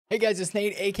Hey guys, it's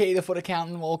Nate, aka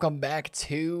TheFutAccountant. Welcome back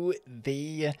to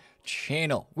the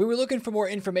channel. We were looking for more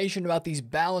information about these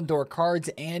Ballon d'Or cards,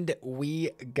 and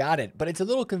we got it. But it's a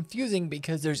little confusing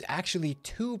because there's actually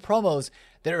two promos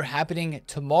that are happening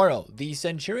tomorrow. The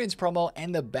Centurions promo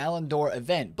and the Ballon d'Or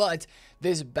event. But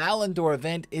this Ballon d'Or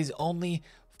event is only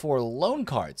for loan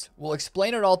cards. We'll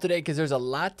explain it all today because there's a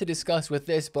lot to discuss with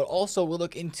this, but also we'll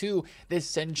look into this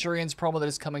Centurions promo that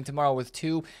is coming tomorrow with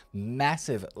two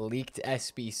massive leaked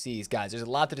SBCs. Guys, there's a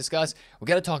lot to discuss. We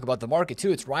got to talk about the market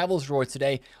too. It's Rivals Rewards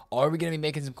today. Are we going to be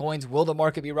making some coins? Will the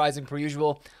market be rising per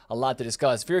usual? A lot to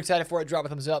discuss. If you're excited for it, drop a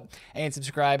thumbs up and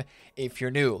subscribe if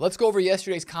you're new. Let's go over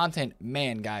yesterday's content.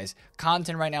 Man, guys,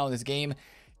 content right now in this game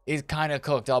is kind of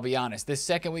cooked, I'll be honest. This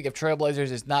second week of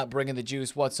Trailblazers is not bringing the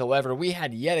juice whatsoever. We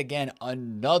had yet again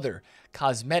another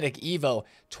cosmetic Evo,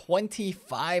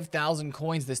 25,000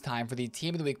 coins this time for the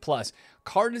Team of the Week Plus.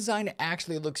 Card design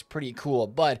actually looks pretty cool,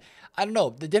 but I don't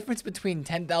know, the difference between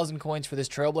 10,000 coins for this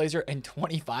Trailblazer and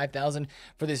 25,000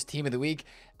 for this Team of the Week,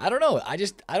 I don't know. I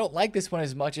don't like this one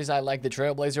as much as I like the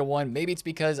Trailblazer one. Maybe it's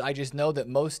because I just know that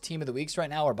most Team of the Weeks right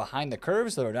now are behind the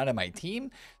curve, so they're not in my team.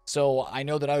 So I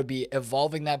know that I would be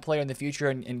evolving that player in the future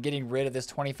and getting rid of this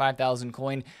 25,000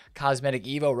 coin cosmetic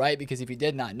Evo, right? Because if you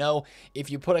did not know, if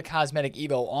you put a cosmetic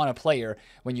Evo on a player,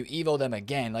 when you Evo them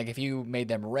again, like if you made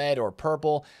them red or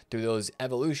purple through those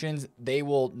evolutions, they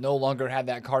will no longer have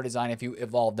that card design if you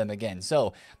evolve them again.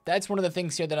 So that's one of the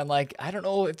things here that I'm like, I don't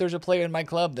know if there's a player in my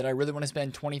club that I really want to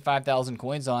spend 25,000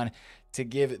 coins on to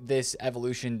give this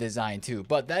evolution design to.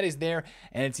 But that is there,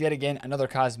 and it's yet again another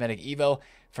cosmetic Evo.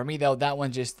 For me, though, that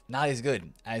one just not as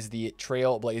good as the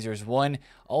Trailblazers one.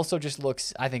 Also just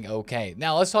looks, I think, okay.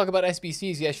 Now, let's talk about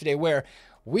SBCs yesterday, where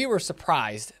we were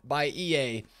surprised by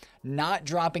EA not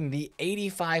dropping the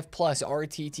 85 plus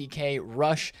RTTK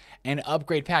rush and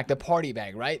upgrade pack, the party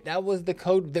bag, right? That was the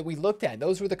code that we looked at.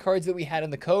 Those were the cards that we had in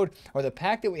the code, or the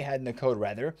pack that we had in the code,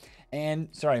 rather. And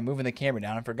sorry, moving the camera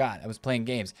down, I forgot. I was playing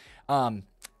games.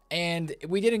 And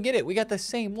we didn't get it. We got the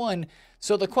same one.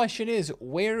 So the question is,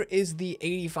 where is the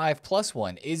 85 plus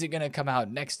one? Is it going to come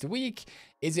out next week?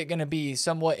 Is it going to be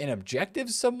somewhat in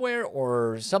objectives somewhere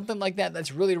or something like that?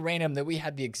 That's really random that we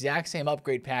had the exact same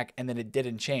upgrade pack and then it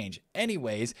didn't change.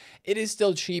 Anyways, it is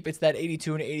still cheap. It's that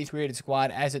 82 and 83 rated squad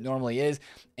as it normally is.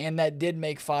 And that did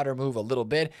make fodder move a little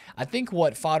bit. I think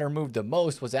what fodder moved the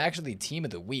most was actually Team of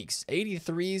the Weeks.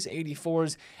 83s,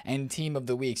 84s, and Team of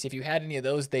the Weeks. If you had any of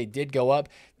those, they did go up.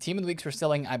 Team of the Weeks were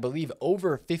selling, I believe,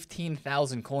 over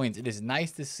 15,000 coins. It is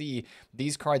nice to see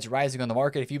these cards rising on the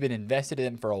market. If you've been invested in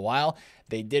them for a while,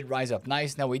 they did rise up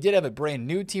nice. Now, we did have a brand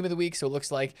new Team of the Week, so it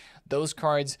looks like those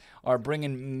cards are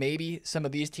bringing maybe some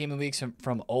of these Team of the Weeks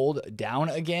from old down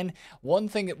again. One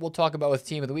thing that we'll talk about with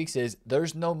Team of the Weeks is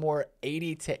there's no more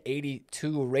 80 to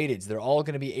 82 rateds. They're all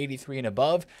going to be 83 and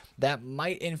above. That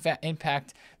might, in fact,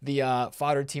 impact the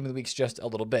fodder Team of the Weeks just a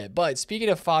little bit. But speaking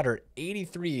of fodder,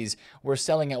 83s were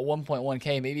selling at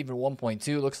 1.1K, maybe even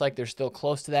 1.2. Looks like they're still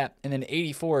close to that. And then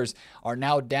 84s are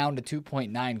now down to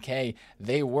 2.9K.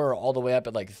 They were all the way up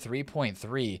at like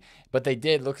 3.3, but they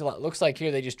did looks like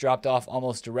here they just dropped off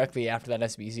almost directly after that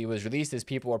SBC was released, as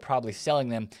people were probably selling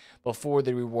them before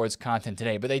the rewards content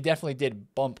today. But they definitely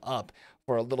did bump up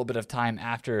for a little bit of time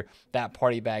after that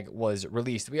party bag was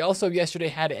released. We also yesterday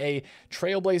had a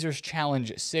Trailblazers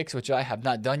Challenge 6, which I have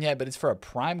not done yet, but it's for a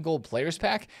Prime Gold Players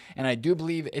Pack, and I do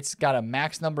believe it's got a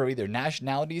max number of either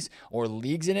nationalities or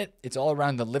leagues in it. It's all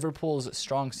around the Liverpool's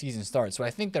strong season start, so I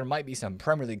think there might be some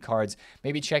Premier League cards.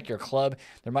 Maybe check your club.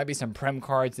 There might be some Prem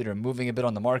cards that are moving a bit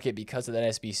on the market because of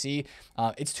that SBC.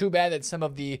 It's too bad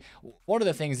that one of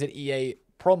the things that EA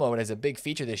promoted as a big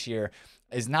feature this year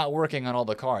is not working on all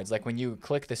the cards. Like when you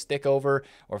click the stick over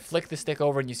or flick the stick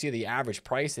over and you see the average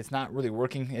price, it's not really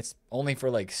working. It's only for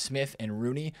like Smith and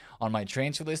Rooney on my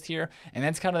transfer list here. And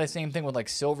that's kind of the same thing with like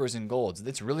silvers and golds.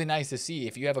 It's really nice to see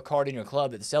if you have a card in your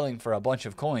club that's selling for a bunch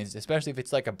of coins, especially if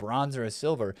it's like a bronze or a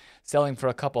silver selling for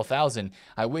a couple thousand.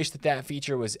 I wish that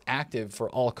feature was active for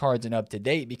all cards and up to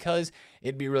date, because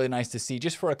it'd be really nice to see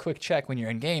just for a quick check when you're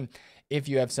in game if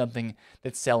you have something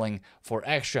that's selling for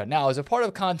extra. Now, as a part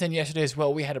of content yesterday as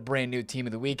well, we had a brand new Team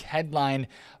of the Week headlined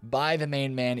by the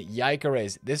main man,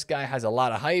 Yikares. This guy has a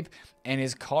lot of hype, and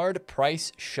his card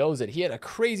price shows it. He had a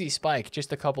crazy spike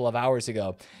just a couple of hours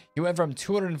ago. He went from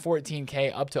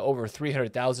 214K up to over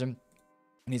 300,000.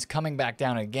 And he's coming back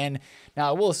down again. Now,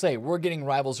 I will say, we're getting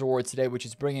Rivals Rewards today, which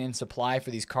is bringing in supply for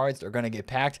these cards. They're going to get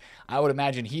packed. I would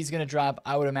imagine he's going to drop.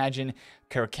 I would imagine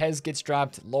Kerkez gets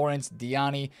dropped. Lawrence,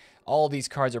 Diani, all these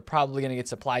cards are probably going to get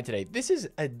supplied today. This is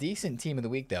a decent team of the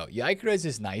week, though. Yikres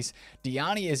is nice.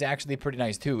 Diani is actually pretty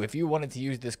nice, too. If you wanted to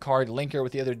use this card, link her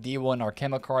with the other D1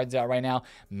 Arkema cards out right now.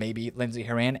 Maybe Lindsey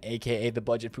Horan, a.k.a. the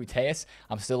Budget Puteus.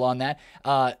 I'm still on that.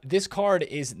 This card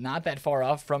is not that far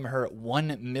off from her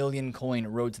 1 million coin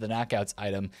Road to the Knockouts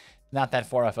item. Not that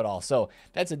far off at all. So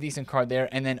that's a decent card there.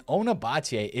 And then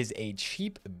Onabatie is a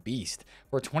cheap beast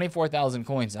for 24,000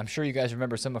 coins. I'm sure you guys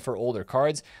remember some of her older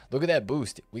cards. Look at that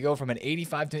boost. We go from an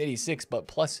 85 to an 86, but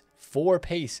plus 4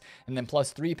 pace and then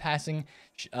plus 3 passing,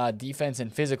 defense,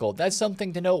 and physical. That's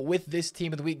something to note with this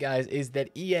team of the week, guys, is that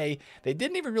EA, they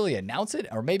didn't even really announce it,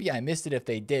 or maybe I missed it if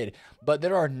they did, but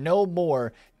there are no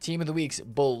more team of the weeks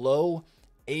below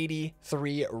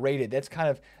 83 rated. That's kind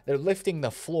of, they're lifting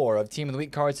the floor of team of the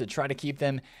week cards to try to keep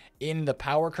them in the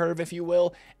power curve, if you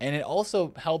will. And it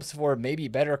also helps for maybe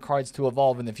better cards to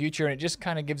evolve in the future. And it just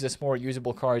kind of gives us more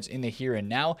usable cards in the here and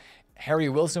now. Harry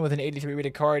Wilson with an 83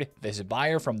 rated card. This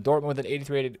Bayer from Dortmund with an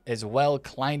 83 rated as well.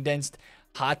 Kleindenst,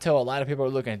 Hato. A lot of people are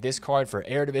looking at this card for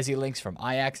Eredivisie links from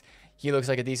Ajax. He looks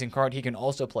like a decent card. He can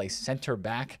also play center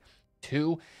back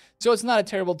too. So it's not a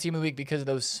terrible team of the week because of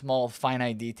those small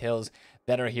finite details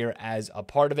that are here as a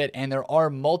part of it. And there are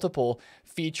multiple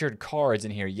featured cards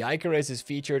in here. Yikres is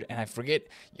featured, and I forget,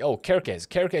 Kerkez.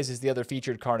 Kerkez is the other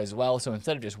featured card as well. So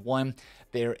instead of just one,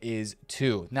 there is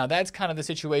 2. Now that's kind of the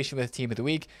situation with Team of the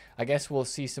Week. I guess we'll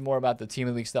see some more about the Team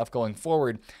of the Week stuff going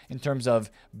forward in terms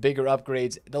of bigger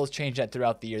upgrades. They'll change that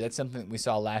throughout the year. That's something that we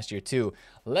saw last year too.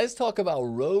 Let's talk about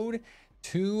Road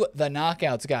to the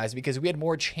Knockouts, guys, because we had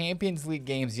more Champions League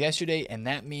games yesterday, and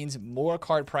that means more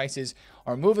card prices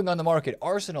are moving on the market.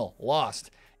 Arsenal lost.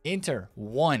 Inter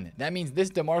won. That means this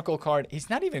DeMarco card,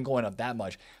 he's not even going up that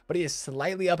much, but he is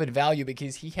slightly up in value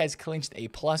because he has clinched a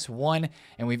 +1,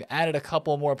 and we've added a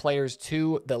couple more players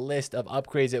to the list of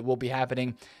upgrades that will be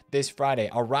happening this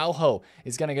Friday. Araujo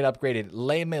is going to get upgraded.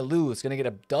 Le Melu is going to get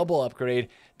a double upgrade.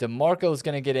 DeMarco is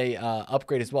going to get a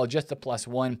upgrade as well, just a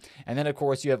 +1. And then, of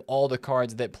course, you have all the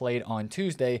cards that played on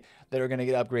Tuesday that are going to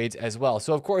get upgrades as well.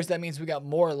 So, of course, that means we got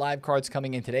more live cards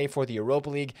coming in today for the Europa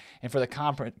League and for the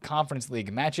Conference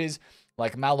League matches.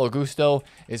 Like Malo Gusto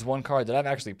is one card that I've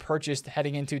actually purchased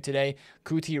heading into today.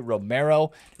 Cuti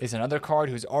Romero is another card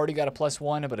who's already got a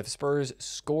 +1, but if Spurs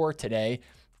score today,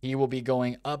 he will be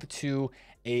going up to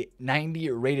a 90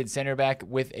 rated center back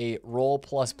with a roll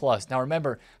 ++. Now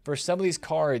remember, for some of these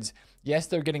cards, yes,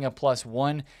 they're getting a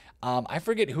 +1. I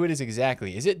forget who it is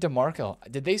exactly. Is it DeMarco?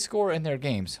 Did they score in their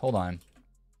games? Hold on.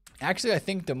 Actually, I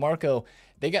think DeMarco,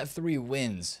 they got 3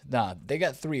 wins. Nah, they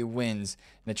got 3 wins.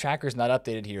 And the tracker's not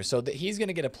updated here. So he's going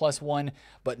to get a +1,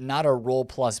 but not a roll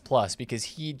 ++ because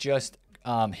he just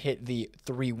hit the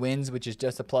 3 wins, which is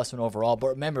just a +1 overall. But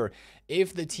remember,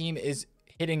 if the team is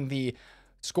hitting the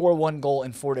score 1 goal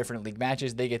in 4 different league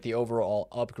matches, they get the overall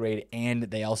upgrade, and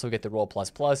they also get the roll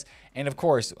 ++. And of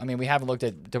course, I mean, we haven't looked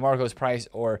at DeMarco's price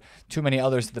or too many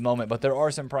others at the moment, but there are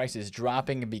some prices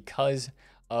dropping because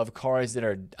of cards that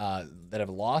are that have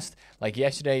lost. Like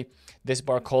yesterday, this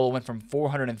Barcola went from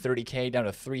 430k down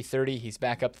to 330. He's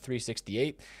back up to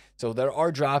 368. So there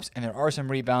are drops and there are some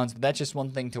rebounds, but that's just one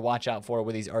thing to watch out for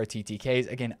with these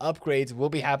RTTKs. Again, upgrades will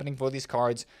be happening for these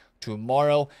cards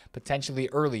tomorrow, potentially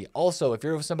early. Also, if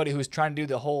you're somebody who's trying to do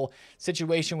the whole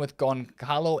situation with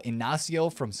Goncalo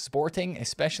Inacio from Sporting,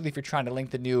 especially if you're trying to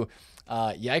link the new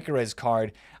Yikres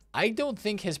card, I don't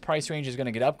think his price range is going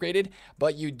to get upgraded,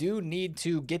 but you do need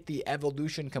to get the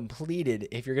evolution completed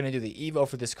if you're going to do the Evo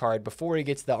for this card before he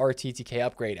gets the RTTK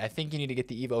upgrade. I think you need to get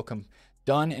the Evo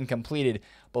done and completed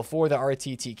before the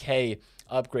RTTK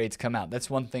upgrades come out. That's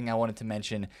one thing I wanted to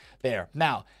mention there.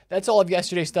 Now, that's all of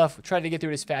yesterday's stuff. We'll try to get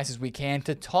through it as fast as we can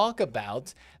to talk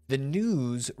about the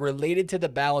news related to the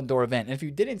Ballon d'Or event. And if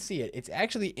you didn't see it, it's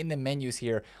actually in the menus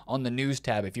here on the news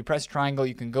tab. If you press triangle,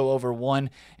 you can go over one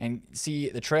and see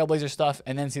the Trailblazer stuff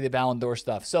and then see the Ballon d'Or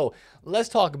stuff. So let's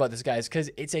talk about this, guys,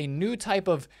 because it's a new type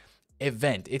of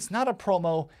event. It's not a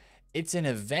promo. It's an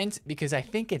event because I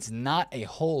think it's not a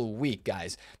whole week,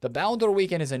 guys. The Ballon d'Or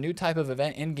weekend is a new type of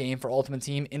event in-game for Ultimate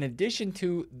Team in addition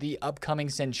to the upcoming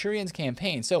Centurions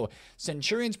campaign. So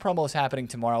Centurions promo is happening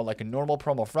tomorrow like a normal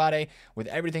promo Friday with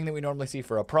everything that we normally see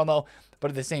for a promo.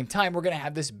 But at the same time, we're going to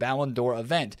have this Ballon d'Or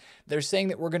event. They're saying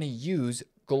that we're going to use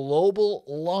global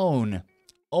loan,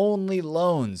 only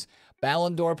loans,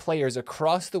 Ballon d'Or players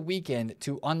across the weekend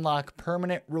to unlock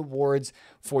permanent rewards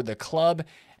for the club.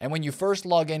 And when you first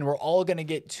log in, we're all going to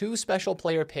get 2 special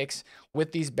player picks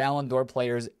with these Ballon d'Or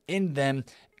players in them,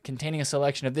 containing a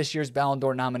selection of this year's Ballon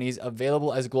d'Or nominees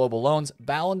available as global loans.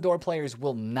 Ballon d'Or players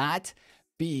will not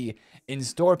be in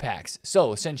store packs.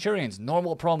 So Centurions,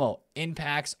 normal promo, in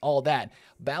packs, all that.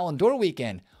 Ballon d'Or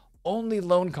weekend, only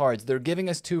loan cards. They're giving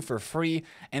us 2 for free.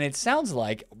 And it sounds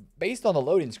like, based on the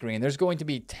loading screen, there's going to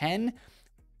be 10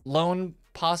 loan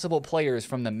possible players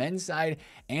from the men's side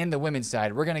and the women's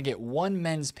side. We're going to get 1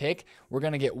 men's pick, we're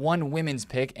going to get 1 women's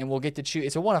pick, and we'll get to choose.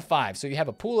 It's a 1 of 5. So you have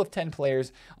a pool of 10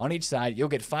 players on each side. You'll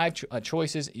get 5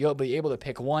 choices. You'll be able to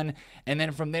pick 1. And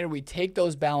then from there, we take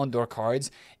those Ballon d'Or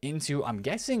cards into, I'm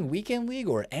guessing, Weekend League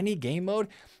or any game mode,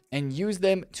 and use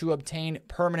them to obtain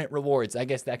permanent rewards. I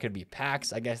guess that could be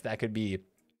packs. I guess that could be,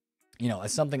 you know,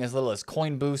 something as little as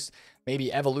coin boosts,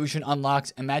 maybe evolution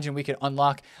unlocks. Imagine we could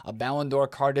unlock a Ballon d'Or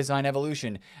card design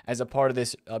evolution as a part of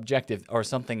this objective or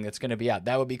something that's going to be out.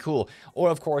 That would be cool. Or,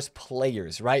 of course,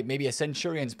 players, right? Maybe a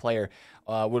Centurions player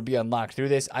would be unlocked through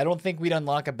this. I don't think we'd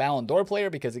unlock a Ballon d'Or player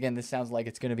because, again, this sounds like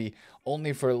it's going to be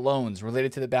only for loans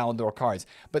related to the Ballon d'Or cards.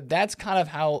 But that's kind of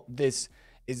how this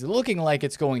is looking like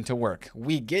it's going to work.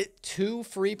 We get 2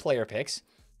 free player picks,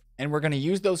 and we're going to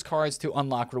use those cards to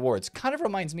unlock rewards. Kind of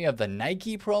reminds me of the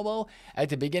Nike promo at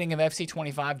the beginning of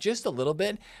FC25 just a little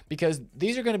bit, because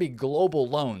these are going to be global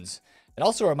loans. It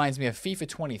also reminds me of FIFA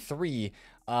 23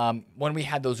 when we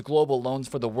had those global loans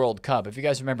for the World Cup. If you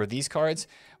guys remember these cards,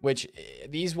 which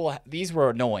these were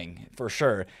annoying for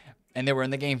sure, and they were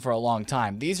in the game for a long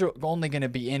time. These are only going to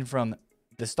be in from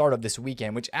the start of this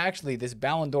weekend, which actually this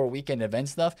Ballon d'Or weekend event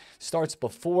stuff starts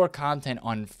before content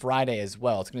on Friday as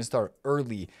well. It's going to start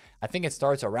early. I think it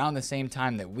starts around the same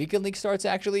time that Weekend League starts,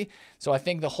 actually. So I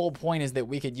think the whole point is that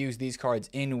we could use these cards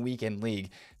in Weekend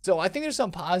League. So I think there's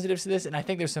some positives to this, and I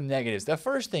think there's some negatives. The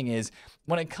first thing is,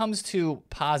 when it comes to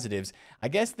positives, I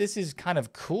guess this is kind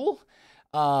of cool,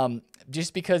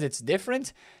 just because it's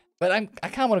different. But I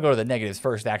kind of want to go to the negatives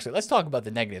first, actually. Let's talk about the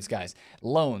negatives, guys.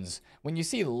 Loans. When you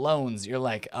see loans, you're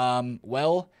like,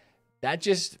 well, that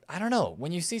just, I don't know.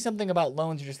 When you see something about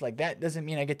loans, you're just like, that doesn't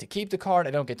mean I get to keep the card.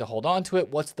 I don't get to hold on to it.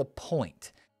 What's the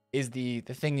point? Is the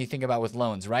thing you think about with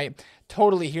loans, right?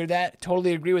 Totally hear that.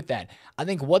 Totally agree with that. I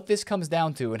think what this comes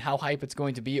down to, and how hype it's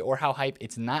going to be or how hype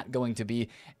it's not going to be,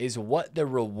 is what the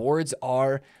rewards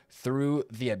are through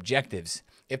the objectives.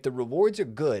 If the rewards are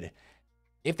good,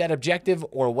 if that objective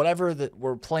or whatever that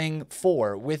we're playing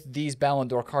for with these Ballon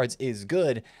d'Or cards is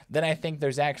good, then I think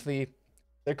there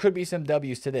could be some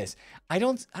W's to this. I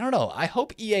don't know. I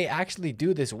hope EA actually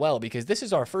do this well, because this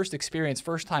is our first experience,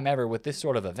 first time ever with this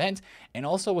sort of event, and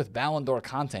also with Ballon d'Or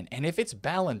content. And if it's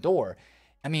Ballon d'Or,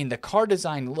 I mean, the card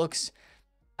design looks,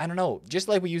 I don't know, just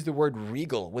like we use the word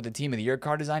regal with the Team of the Year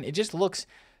card design, it just looks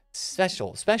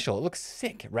special. It looks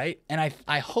sick, right? And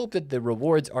I hope that the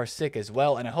rewards are sick as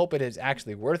well, and I hope it is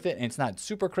actually worth it, and it's not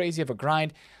super crazy of a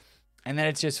grind, and then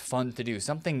it's just fun to do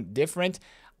something different.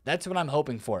 That's what I'm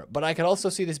hoping for. But I could also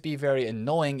see this be very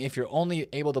annoying if you're only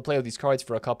able to play with these cards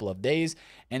for a couple of days,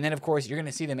 and then of course you're going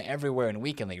to see them everywhere in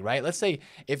Weekend League, right? Let's say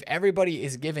if everybody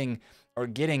is giving or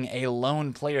getting a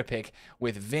lone player pick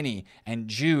with Vinny and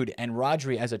Jude and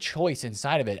Rodri as a choice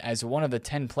inside of it as one of the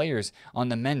 10 players on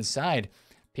the men's side,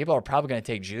 people are probably going to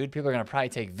take Jude. People are going to probably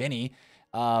take Vinny.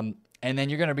 And then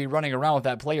you're going to be running around with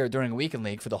that player during Weekend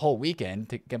League for the whole weekend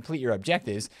to complete your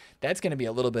objectives. That's going to be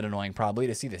a little bit annoying probably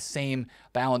to see the same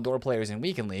Ballon d'Or players in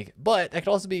Weekend League. But that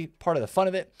could also be part of the fun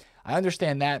of it. I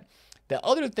understand that. The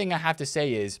other thing I have to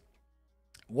say is,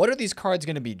 what are these cards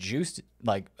going to be juiced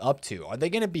like up to? Are they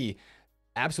going to be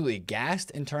absolutely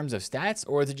gassed in terms of stats?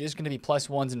 Or is it just going to be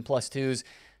 +1s and +2s?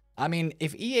 I mean,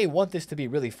 if EA want this to be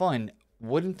really fun,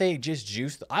 wouldn't they just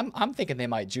juice? I'm thinking they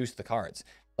might juice the cards.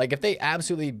 Like, if they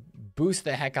absolutely boost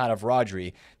the heck out of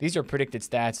Rodri, these are predicted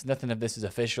stats. Nothing of this is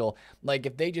official. Like,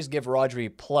 if they just give Rodri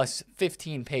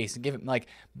 +15 pace and give him, like,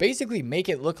 basically make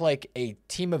it look like a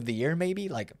Team of the Year, maybe,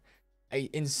 like a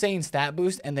insane stat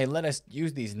boost, and they let us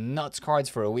use these nuts cards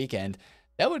for a weekend,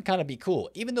 that would kind of be cool.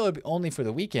 Even though it'd be only for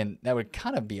the weekend, that would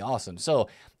kind of be awesome. So,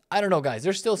 I don't know, guys.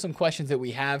 There's still some questions that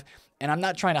we have, and I'm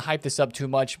not trying to hype this up too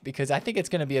much because I think it's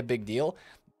going to be a big deal.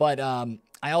 But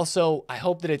I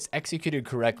hope that it's executed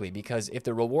correctly, because if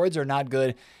the rewards are not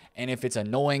good and if it's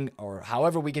annoying, or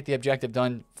however we get the objective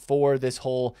done for this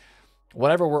whole,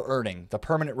 whatever we're earning, the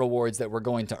permanent rewards that we're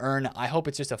going to earn, I hope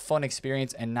it's just a fun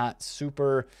experience and not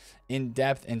super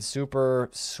in-depth and super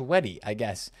sweaty, I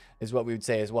guess, is what we would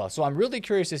say as well. So I'm really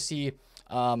curious to see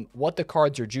what the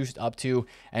cards are juiced up to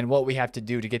and what we have to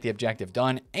do to get the objective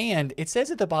done. And it says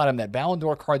at the bottom that Ballon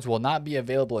d'Or cards will not be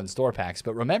available in store packs.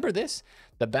 But remember this,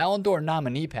 the Ballon d'Or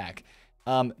nominee pack.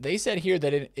 They said here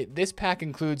that this pack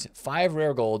includes 5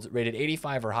 rare golds rated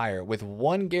 85 or higher, with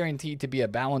 1 guaranteed to be a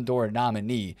Ballon d'Or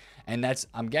nominee. And that's,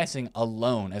 I'm guessing, a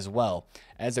loan as well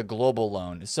as a global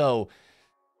loan. So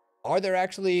Are there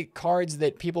actually cards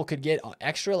that people could get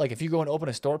extra? Like if you go and open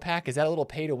a store pack, is that a little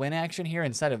pay to win action here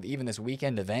instead of even this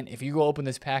weekend event? If you go open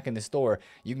this pack in the store,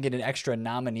 you can get an extra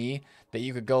nominee that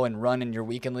you could go and run in your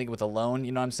weekend league with a loan.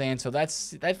 You know what I'm saying? So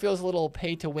that feels a little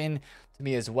pay to win to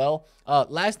me as well.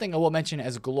 Last thing I will mention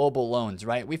as global loans,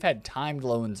 right? We've had timed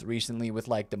loans recently with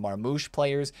like the Marmouche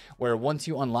players, where once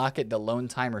you unlock it, the loan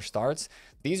timer starts.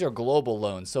 These are global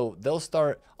loans. So they'll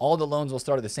start, all the loans will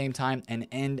start at the same time and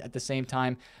end at the same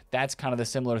time. That's kind of the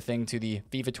similar thing to the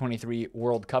FIFA 23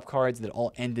 World Cup cards that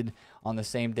all ended on the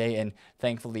same day and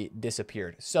thankfully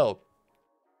disappeared. So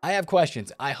I have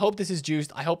questions. I hope this is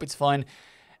juiced. I hope it's fun.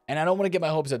 And I don't want to get my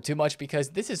hopes up too much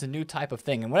because this is a new type of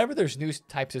thing. And whenever there's new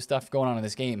types of stuff going on in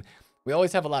this game, we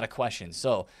always have a lot of questions.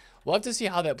 So we'll have to see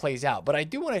how that plays out. But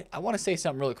I want to say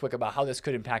something really quick about how this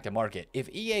could impact the market. If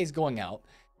EA is going out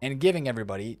and giving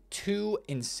everybody 2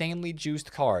 insanely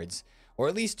juiced cards, or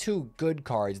at least 2 good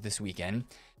cards this weekend,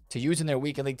 to use in their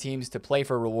weekend league teams to play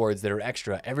for rewards that are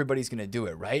extra, everybody's going to do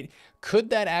it, right? Could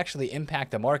that actually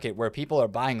impact the market where people are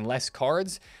buying less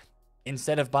cards?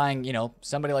 Instead of buying, you know,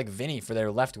 somebody like Vinny for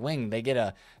their left wing, they get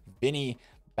a Vinny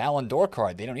Ballon d'Or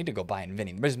card. They don't need to go buy in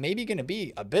Vinny. There's maybe going to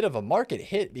be a bit of a market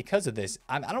hit because of this.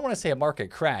 I don't want to say a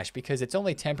market crash because it's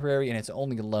only temporary and it's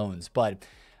only loans, but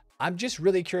I'm just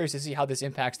really curious to see how this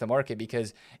impacts the market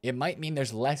because it might mean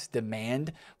there's less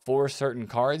demand for certain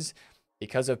cards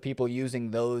because of people using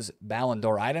those Ballon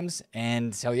d'Or items.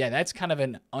 And so, yeah, that's kind of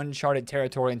an uncharted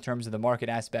territory in terms of the market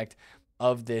aspect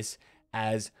of this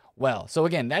as well. So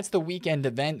again, that's the weekend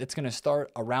event that's going to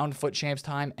start around Foot Champs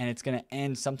time and it's going to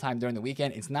end sometime during the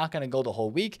weekend. It's not going to go the whole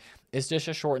week. It's just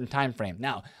a shortened time frame.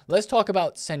 Now, let's talk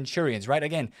about Centurions, right?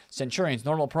 Again, Centurions,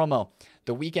 normal promo,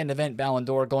 the weekend event, Ballon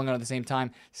d'Or going on at the same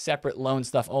time, separate loan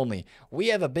stuff only. We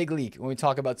have a big leak when we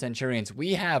talk about Centurions.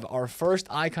 We have our first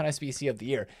Icon SBC of the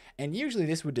year, and usually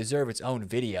this would deserve its own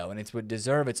video and it would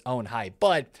deserve its own hype,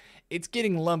 but it's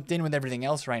getting lumped in with everything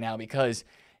else right now because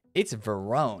it's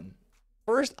Verón.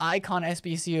 First Icon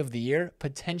SBC of the year,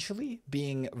 potentially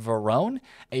being Verón,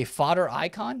 a fodder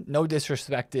icon. No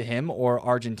disrespect to him or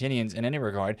Argentinians in any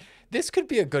regard. This could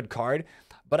be a good card,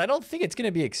 but I don't think it's going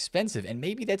to be expensive, and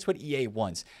maybe that's what EA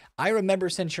wants. I remember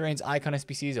Centurion's Icon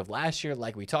SBCs of last year,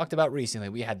 like we talked about recently.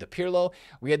 We had the Pirlo,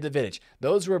 we had the Vidic.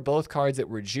 Those were both cards that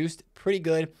were juiced pretty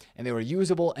good, and they were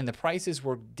usable, and the prices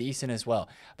were decent as well.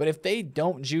 But if they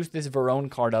don't juice this Verón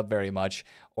card up very much,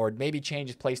 or maybe change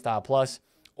his playstyle plus,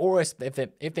 or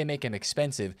if they make him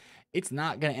expensive, it's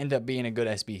not going to end up being a good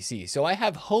SBC. So I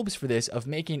have hopes for this of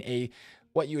making a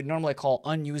what you would normally call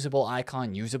unusable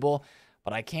icon usable,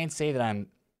 but I can't say that I'm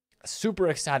super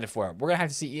excited for it. We're going to have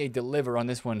to see EA deliver on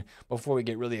this one before we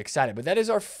get really excited. But that is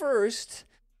our first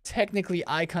technically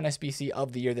Icon SBC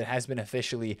of the year that has been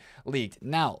officially leaked.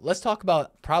 Now, let's talk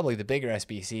about probably the bigger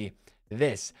SBC.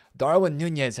 This Darwin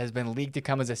Nunez has been leaked to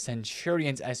come as a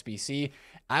Centurions SBC.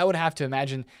 I would have to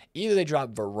imagine either they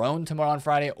drop Verón tomorrow on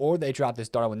Friday or they drop this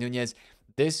Darwin Nunez.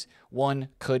 This one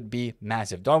could be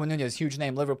massive. Darwin Nunez, huge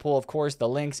name, Liverpool, of course. The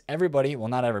links, everybody, well,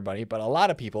 not everybody, but a lot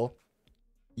of people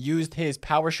used his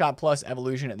Power Shot Plus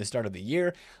evolution at the start of the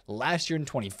year. Last year in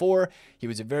 24, he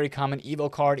was a very common Evo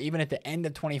card. Even at the end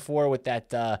of 24 with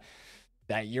that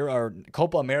year or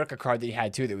Copa America card that he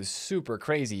had too, that was super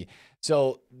crazy.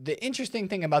 So the interesting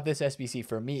thing about this SBC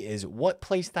for me is what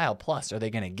playstyle plus are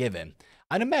they going to give him?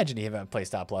 I'd imagine he'd have a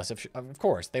playstyle plus. Of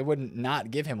course, they wouldn't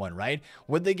not give him one, right?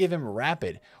 Would they give him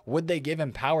rapid? Would they give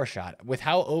him power shot? With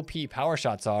how OP power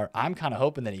shots are, I'm kind of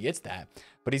hoping that he gets that.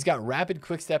 But he's got rapid,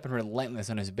 quick step, and relentless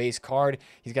on his base card.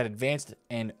 He's got advanced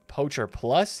and poacher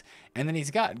plus, and then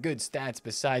he's got good stats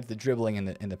besides the dribbling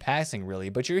and the passing, really.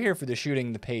 But you're here for the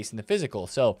shooting, the pace, and the physical.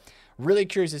 So really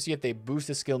curious to see if they boost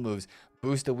the skill moves,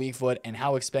 boost the weak foot, and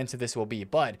how expensive this will be.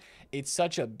 But it's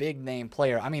such a big name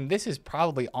player. I mean, this is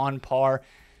probably on par.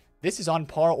 This is on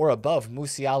par or above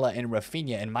Musiala and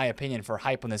Rafinha, in my opinion, for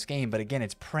hype on this game. But again,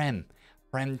 it's Prem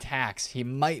tax. He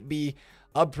might be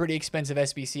a pretty expensive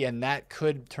SBC, and that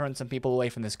could turn some people away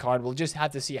from this card. We'll just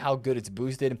have to see how good it's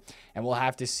boosted, and we'll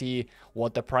have to see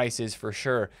what the price is for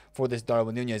sure for this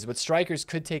Darwin Nunez. But strikers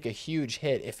could take a huge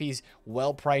hit if he's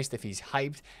well priced, if he's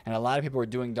hyped, and a lot of people are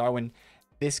doing Darwin.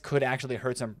 This could actually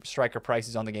hurt some striker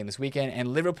prices on the game this weekend, and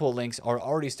Liverpool links are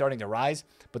already starting to rise,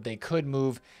 but they could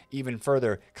move even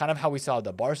further. Kind of how we saw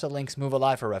the Barca links move a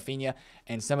lot for Rafinha,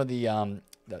 and some of the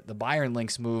Bayern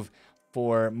links move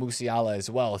for Musiala as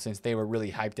well, since they were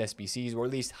really hyped SBCs, or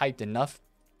at least hyped enough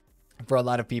for a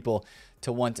lot of people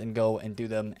to want and go and do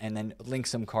them and then link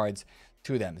some cards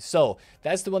to them. So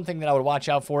that's the one thing that I would watch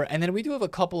out for. And then we do have a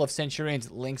couple of Centurions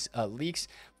leaks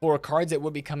for cards that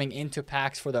will be coming into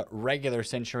packs for the regular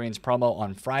Centurions promo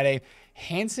on Friday.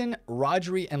 Hansen,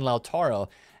 Rodri, and Lautaro.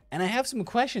 And I have some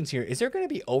questions here. Is there going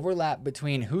to be overlap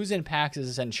between who's in packs as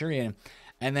a Centurion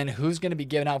and then who's going to be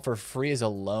given out for free as a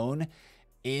loan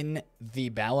in the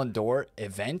Ballon d'Or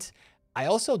event? I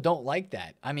also don't like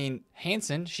that. I mean,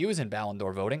 Hansen, she was in Ballon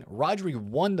d'Or voting. Rodri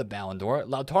won the Ballon d'Or.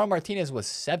 Lautaro Martinez was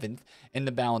 7th in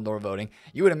the Ballon d'Or voting.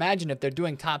 You would imagine if they're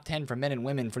doing top 10 for men and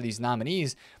women for these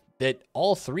nominees, that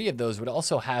all 3 of those would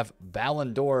also have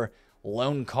Ballon d'Or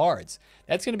loan cards.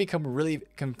 That's going to become really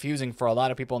confusing for a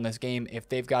lot of people in this game. If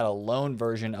they've got a loan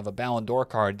version of a Ballon d'Or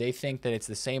card, they think that it's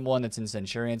the same one that's in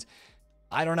Centurions.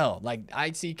 I don't know. Like,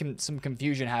 I see some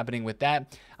confusion happening with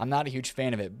that. I'm not a huge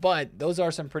fan of it, but those are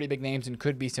some pretty big names and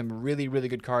could be some really, really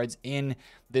good cards in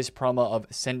this promo of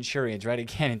Centurions, right?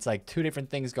 Again, it's like 2 different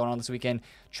things going on this weekend,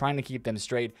 trying to keep them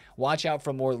straight. Watch out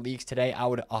for more leaks today. I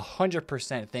would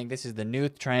 100% think this is the new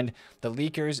trend. The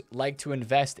leakers like to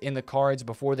invest in the cards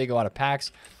before they go out of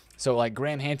packs. So like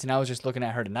Graham Hansen, I was just looking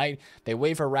at her tonight. They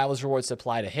wait for Rivals Reward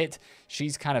supply to hit.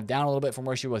 She's kind of down a little bit from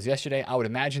where she was yesterday. I would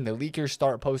imagine the leakers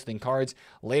start posting cards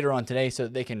later on today so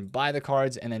that they can buy the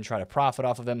cards and then try to profit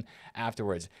off of them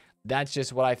afterwards. That's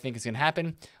just what I think is going to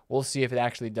happen. We'll see if it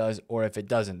actually does or if it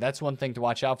doesn't. That's one thing to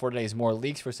watch out for today is more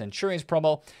leaks for Centurions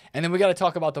promo. And then we got to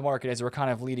talk about the market as we're kind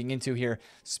of leading into here.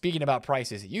 Speaking about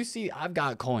prices, you see I've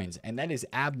got coins, and that is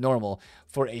abnormal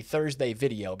for a Thursday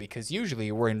video because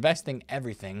usually we're investing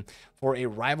everything for a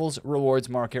Rivals Rewards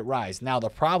market rise. Now, the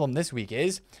problem this week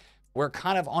is we're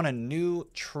kind of on a new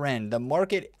trend. The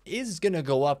market is going to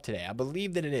go up today. I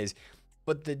believe that it is.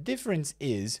 But the difference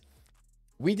is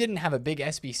we didn't have a big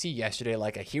SBC yesterday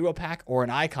like a hero pack or an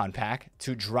icon pack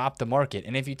to drop the market.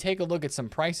 And if you take a look at some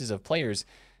prices of players,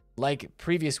 like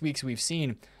previous weeks we've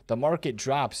seen, the market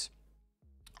drops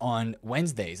on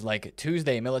Wednesdays. Like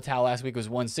Tuesday, Militao last week was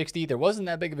 160. There wasn't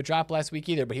that big of a drop last week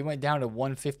either, but he went down to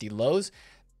 150 lows.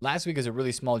 Last week was a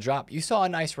really small drop. You saw a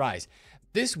nice rise.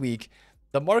 This week,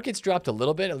 the market's dropped a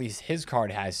little bit, at least his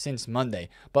card has, since Monday.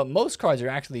 But most cards are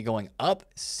actually going up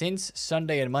since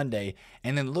Sunday and Monday.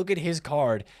 And then look at his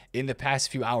card in the past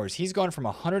few hours. He's gone from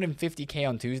 150K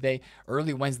on Tuesday,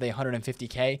 early Wednesday,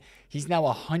 150K. He's now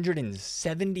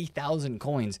 170,000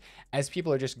 coins as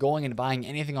people are just going and buying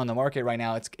anything on the market right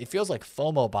now. It feels like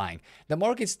FOMO buying. The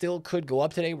market still could go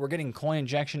up today. We're getting coin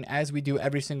injection as we do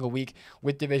every single week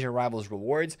with Division Rivals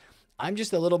Rewards. I'm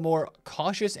just a little more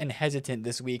cautious and hesitant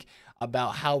this week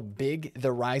about how big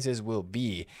the rises will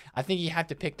be. I think you have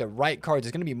to pick the right cards.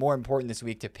 It's going to be more important this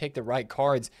week to pick the right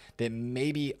cards that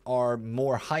maybe are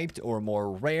more hyped or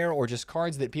more rare or just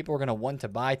cards that people are going to want to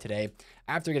buy today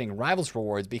after getting Rivals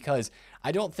Rewards, because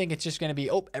I don't think it's just going to be,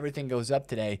 oh, everything goes up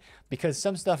today, because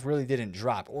some stuff really didn't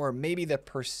drop, or maybe the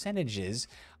percentages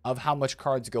of how much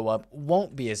cards go up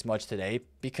won't be as much today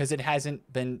because it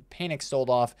hasn't been panic sold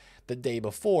off the day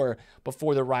before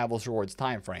the Rivals Rewards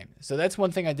time frame. So that's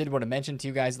one thing I did want to mention to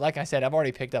you guys. Like I said, I've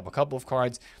already picked up a couple of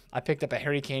cards. I picked up a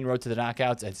Harry Kane Road to the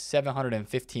Knockouts at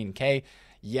 715K.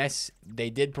 Yes, they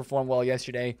did perform well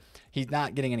yesterday. He's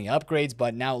not getting any upgrades,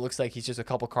 but now it looks like he's just a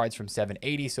couple cards from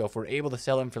 780. So if we're able to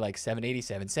sell him for like 780,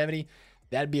 770,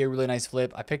 that'd be a really nice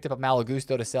flip. I picked up a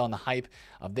Malagusto to sell in the hype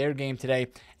of their game today.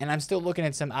 And I'm still looking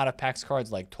at some out-of-packs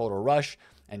cards like Total Rush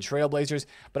and Trailblazers.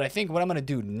 But I think what I'm going to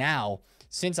do now,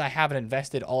 since I haven't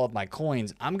invested all of my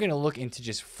coins, I'm going to look into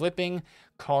just flipping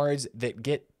cards that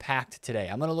get packed today.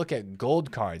 I'm going to look at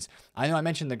gold cards. I know I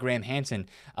mentioned the Graham Hansen,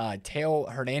 Teo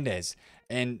Hernandez,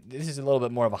 and this is a little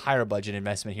bit more of a higher budget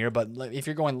investment here. But if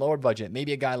you're going lower budget,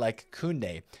 maybe a guy like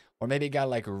Koundé, or maybe a guy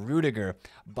like Rudiger,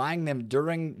 buying them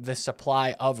during the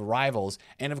supply of Rivals.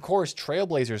 And of course,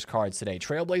 Trailblazers cards today.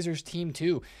 Trailblazers Team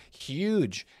 2,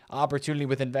 huge opportunity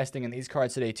with investing in these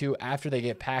cards today too after they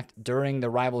get packed during the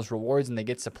Rivals Rewards and they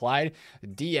get supplied.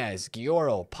 Diaz,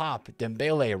 Gioro, Pop,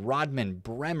 Dembele, Rodman,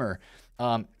 Bremer,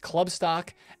 club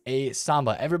stock, a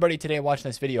Samba. Everybody today watching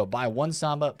this video, buy one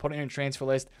Samba, put it in your transfer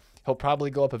list. He'll probably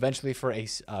go up eventually for a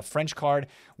French card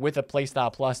with a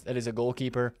Playstyle Plus that is a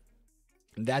goalkeeper.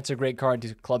 That's a great card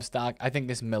to club stock. I think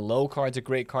this Melo card's a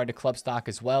great card to club stock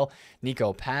as well.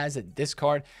 Nico Paz at this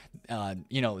card.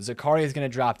 Zakaria is going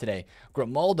to drop today.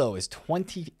 Grimaldo is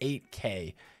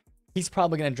 28K. He's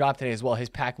probably going to drop today as well. His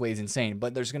pack weight is insane,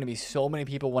 but there's going to be so many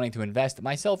people wanting to invest,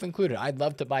 myself included. I'd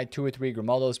love to buy 2 or 3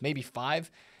 Grimaldos, maybe 5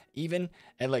 even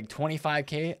at like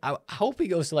 25K. I hope he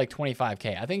goes to like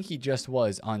 25K. I think he just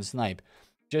was on Snipe.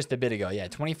 Just a bit ago, yeah,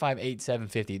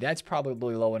 25,850. That's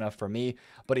probably low enough for me,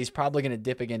 but he's probably going to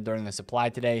dip again during the supply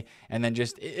today, and then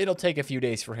just it'll take a few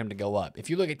days for him to go up. If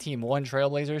you look at Team 1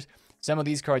 Trailblazers, some of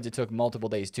these cards it took multiple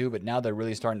days too, but now they're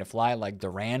really starting to fly, like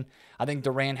Duran. I think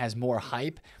Duran has more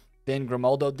hype than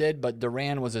Grimaldo did, but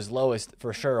Duran was his lowest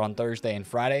for sure on Thursday and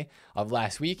Friday of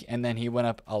last week, and then he went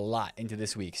up a lot into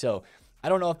this week. So I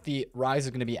don't know if the rise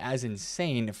is going to be as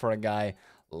insane for a guy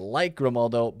like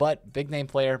Grimaldo, but big name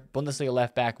player, Bundesliga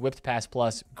left back, whipped pass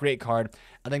plus, great card.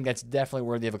 I think that's definitely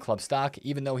worthy of a club stock,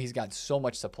 even though he's got so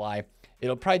much supply.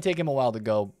 It'll probably take him a while to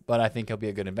go, but I think he'll be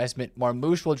a good investment.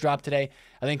 Marmouche will drop today.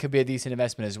 I think could be a decent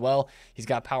investment as well. He's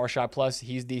got Power Shot Plus.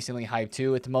 He's decently hyped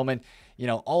too at the moment. You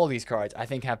know, all of these cards I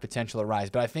think have potential to rise,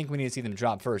 but I think we need to see them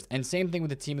drop first. And same thing with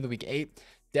the team of the week 8.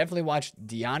 Definitely watch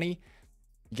Diani,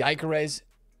 Gyökeres,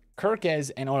 Kirkez,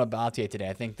 and Onabate today.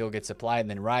 I think they'll get supply and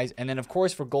then rise. And then, of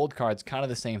course, for gold cards, kind of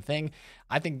the same thing.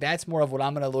 I think that's more of what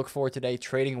I'm going to look for today,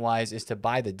 trading-wise, is to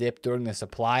buy the dip during the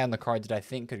supply on the cards that I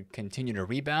think could continue to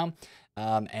rebound.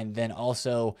 And then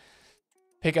also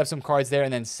pick up some cards there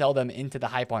and then sell them into the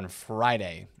hype on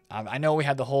Friday. I know we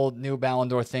had the whole new Ballon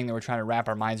d'Or thing that we're trying to wrap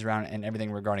our minds around and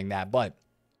everything regarding that, but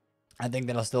I think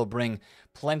that'll still bring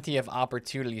plenty of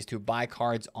opportunities to buy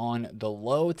cards on the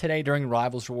low today during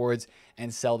Rivals Rewards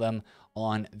and sell them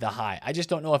on the high. I just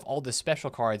don't know if all the special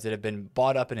cards that have been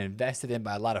bought up and invested in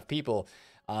by a lot of people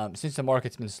since the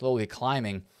market's been slowly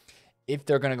climbing, if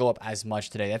they're going to go up as much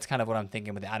today. That's kind of what I'm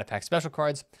thinking with the out-of-pack special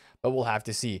cards, but we'll have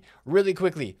to see. Really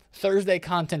quickly, Thursday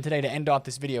content today to end off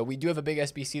this video. We do have a big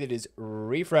SBC that is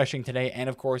refreshing today, and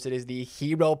of course, it is the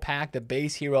Hero Pack, the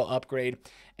base Hero upgrade.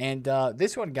 And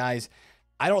this one, guys,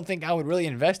 I don't think I would really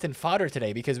invest in fodder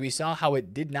today because we saw how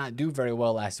it did not do very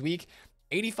well last week.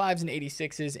 85s and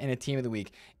 86s in a team of the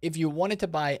week. If you wanted to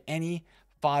buy any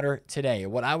fodder today,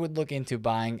 what I would look into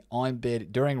buying on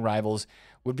bid during Rivals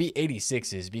would be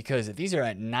 86s, because if these are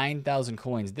at 9,000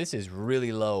 coins, this is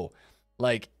really low.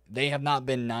 Like, they have not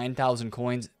been 9,000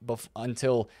 coins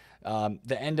until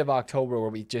the end of October,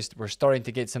 where we're starting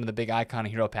to get some of the big icon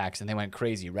hero packs, and they went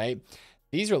crazy, right?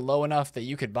 These are low enough that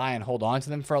you could buy and hold on to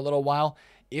them for a little while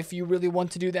if you really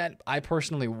want to do that. I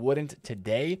personally wouldn't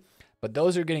today, but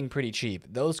those are getting pretty cheap.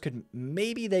 Those could,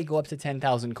 maybe they go up to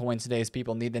 10,000 coins today as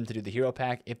people need them to do the hero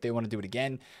pack if they want to do it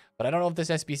again. But I don't know if this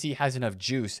SBC has enough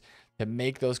juice to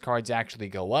make those cards actually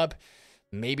go up.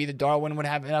 Maybe the Darwin would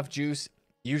have enough juice.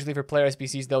 Usually for player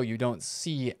SBCs, though, you don't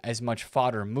see as much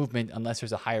fodder movement unless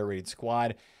there's a higher rated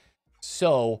squad.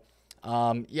 So,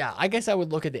 yeah, I guess I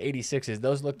would look at the 86s.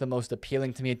 Those look the most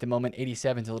appealing to me at the moment.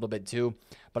 87's a little bit too,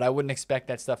 but I wouldn't expect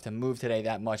that stuff to move today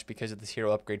that much because of this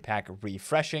hero upgrade pack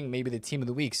refreshing. Maybe the team of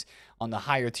the weeks on the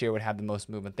higher tier would have the most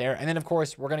movement there. And then, of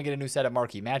course, we're going to get a new set of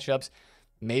marquee matchups.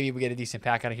 Maybe we get a decent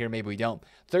pack out of here. Maybe we don't.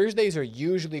 Thursdays are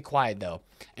usually quiet, though.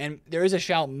 And there is a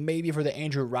shout maybe for the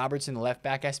Andrew Robertson left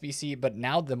back SBC. But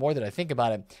now, the more that I think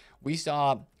about it, we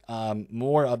saw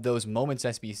more of those moments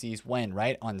SBCs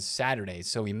right on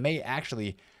Saturdays. So we may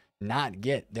actually not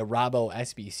get the Robbo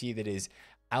SBC that is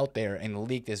out there and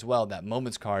leaked as well, that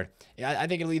moments card. I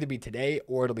think it'll either be today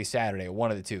or it'll be Saturday,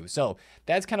 one of the two. So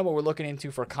that's kind of what we're looking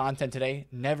into for content today.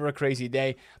 Never a crazy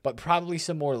day, but probably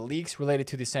some more leaks related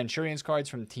to the Centurions cards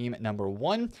from team number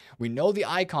 1. We know the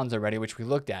icons already, which we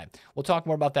looked at. We'll talk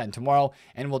more about that tomorrow,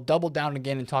 and we'll double down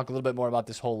again and talk a little bit more about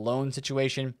this whole loan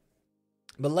situation.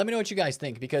 But let me know what you guys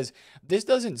think, because this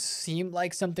doesn't seem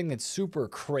like something that's super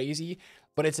crazy,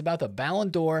 but it's about the Ballon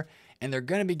d'Or, and they're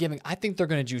going to be giving, I think they're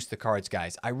going to juice the cards,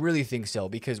 guys. I really think so,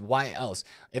 because why else?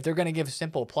 If they're going to give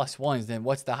simple +1s, then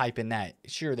what's the hype in that?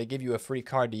 Sure, they give you a free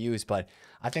card to use, but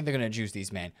I think they're going to juice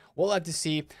these, man. We'll have to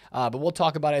see, but we'll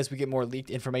talk about it as we get more leaked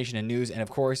information and news, and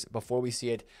of course, before we see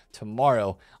it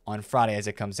tomorrow on Friday as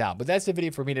it comes out. But that's the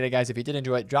video for me today, guys. If you did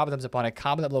enjoy it, drop a thumbs up on it,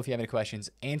 comment down below if you have any questions,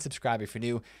 and subscribe if you're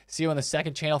new. See you on the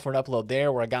second channel for an upload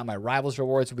there, where I got my Rivals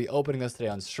rewards. We'll be opening those today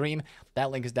on stream. That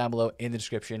link is down below in the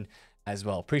description as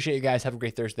well. Appreciate you guys. Have a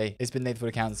great Thursday. It's been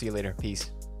TheFutAccountant. See you later. Peace.